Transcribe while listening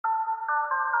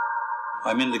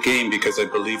I'm in the game because I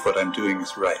believe what I'm doing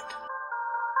is right.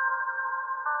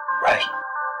 Right?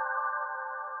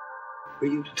 For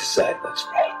you to decide what's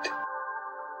right.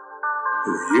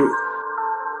 Who are you?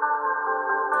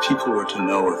 If people were to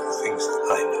know of the things that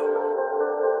I know,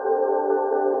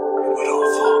 it would all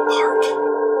fall apart.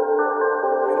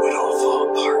 It would all fall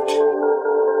apart.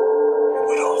 It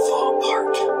would all fall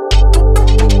apart.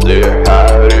 They're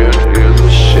hiding in the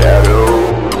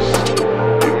shadows,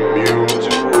 immune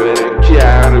to any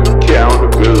kind of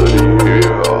accountability.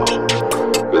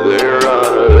 They're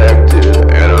unelected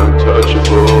and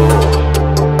untouchable.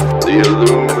 The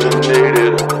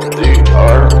illuminated, the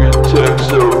architects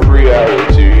of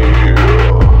reality.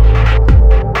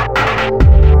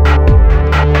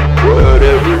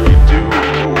 Whatever you do,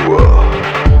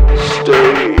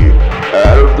 stay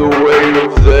out of the way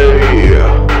of they.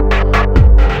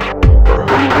 Or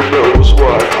who knows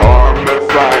what harm may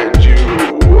find you.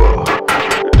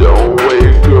 Don't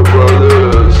wake up,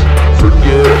 brothers,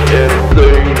 forget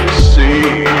anything you see.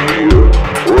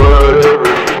 Whatever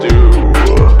you do,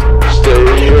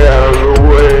 stay out of the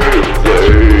way of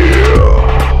they.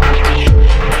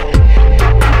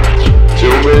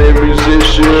 Too many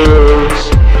musicians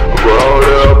brought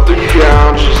up the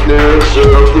consciousness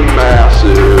of the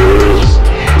masses.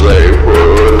 They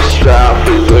put a stop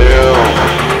to them.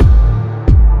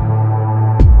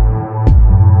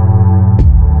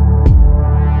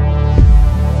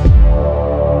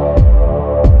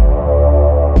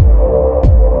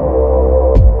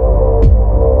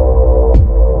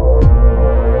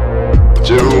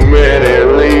 Too many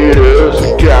leaders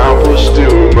accomplish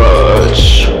too much.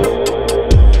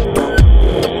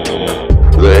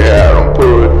 They had them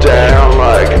put down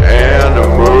like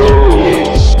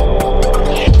animals.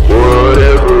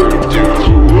 Whatever you do,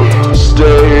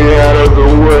 stay out of the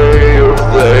way of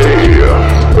they.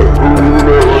 Who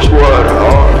knows what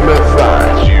harm may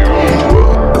find you.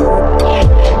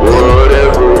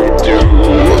 Whatever you do,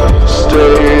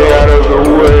 stay out of the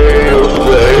way of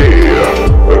they.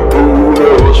 Who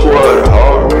knows what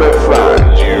harm may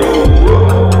find you.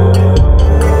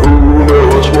 Who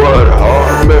knows what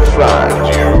harm may find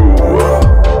you.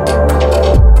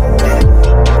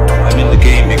 I'm in the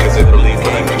game because I believe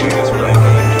what I'm doing is right.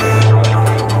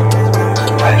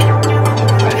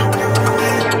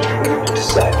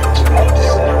 Decide what's right.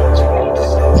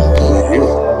 Who are you?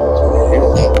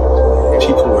 If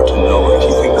people were to know a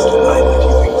few things tonight,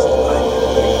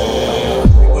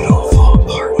 it would all fall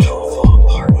apart. It would all fall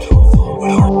apart. It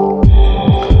would all.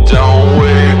 Don't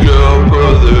wake up,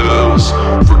 brothers,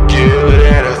 forget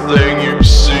anything you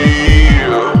see.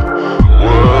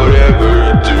 Whatever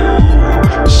you do,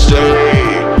 stay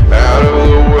out of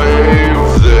the way of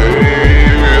they.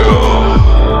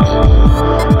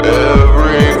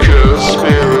 Every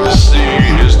conspiracy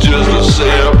is just a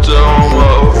symptom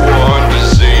of one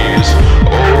disease,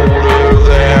 older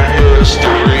than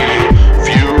history,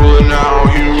 fueling our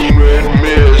human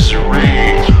misery.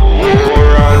 War,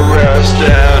 unrest,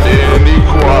 and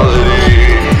inequality,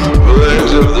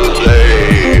 plagues of the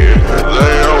day,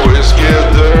 they always get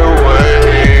their way.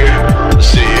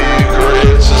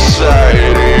 Secret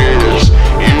societies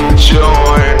you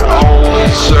join only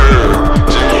serve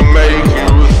to make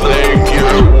you think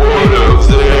you're one of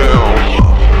them.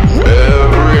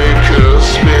 Every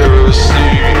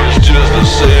conspiracy is just a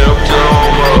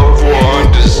symptom of one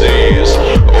disease,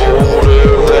 older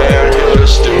than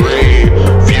history,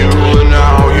 fueling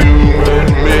our human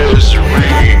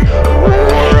misery.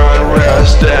 War,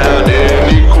 unrest, and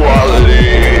inequality,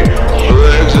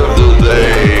 plagues of the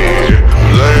day,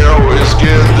 they always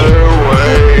get their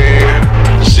way.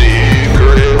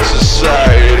 Secret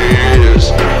societies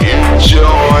you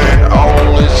join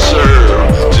only serve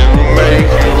to make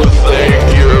you think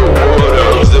you're one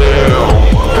of them.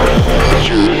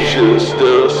 You're just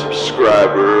a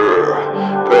subscriber,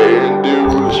 paying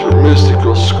dues for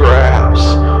mystical scraps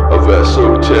of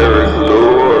esoteric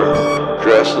lore,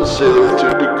 dressing silly to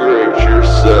degrade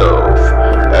yourself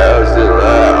as they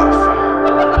laugh.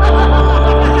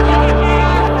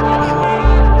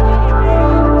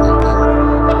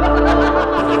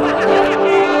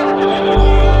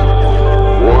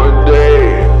 One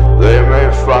day they may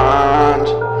find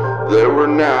they were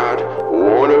not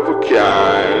one of a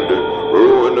kind,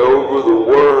 ruling over the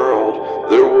world.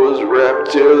 There was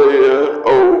reptilian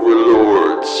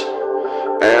overlords,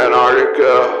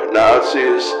 Antarctica,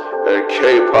 Nazis, and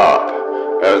K-pop,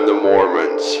 and the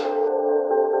Mormons.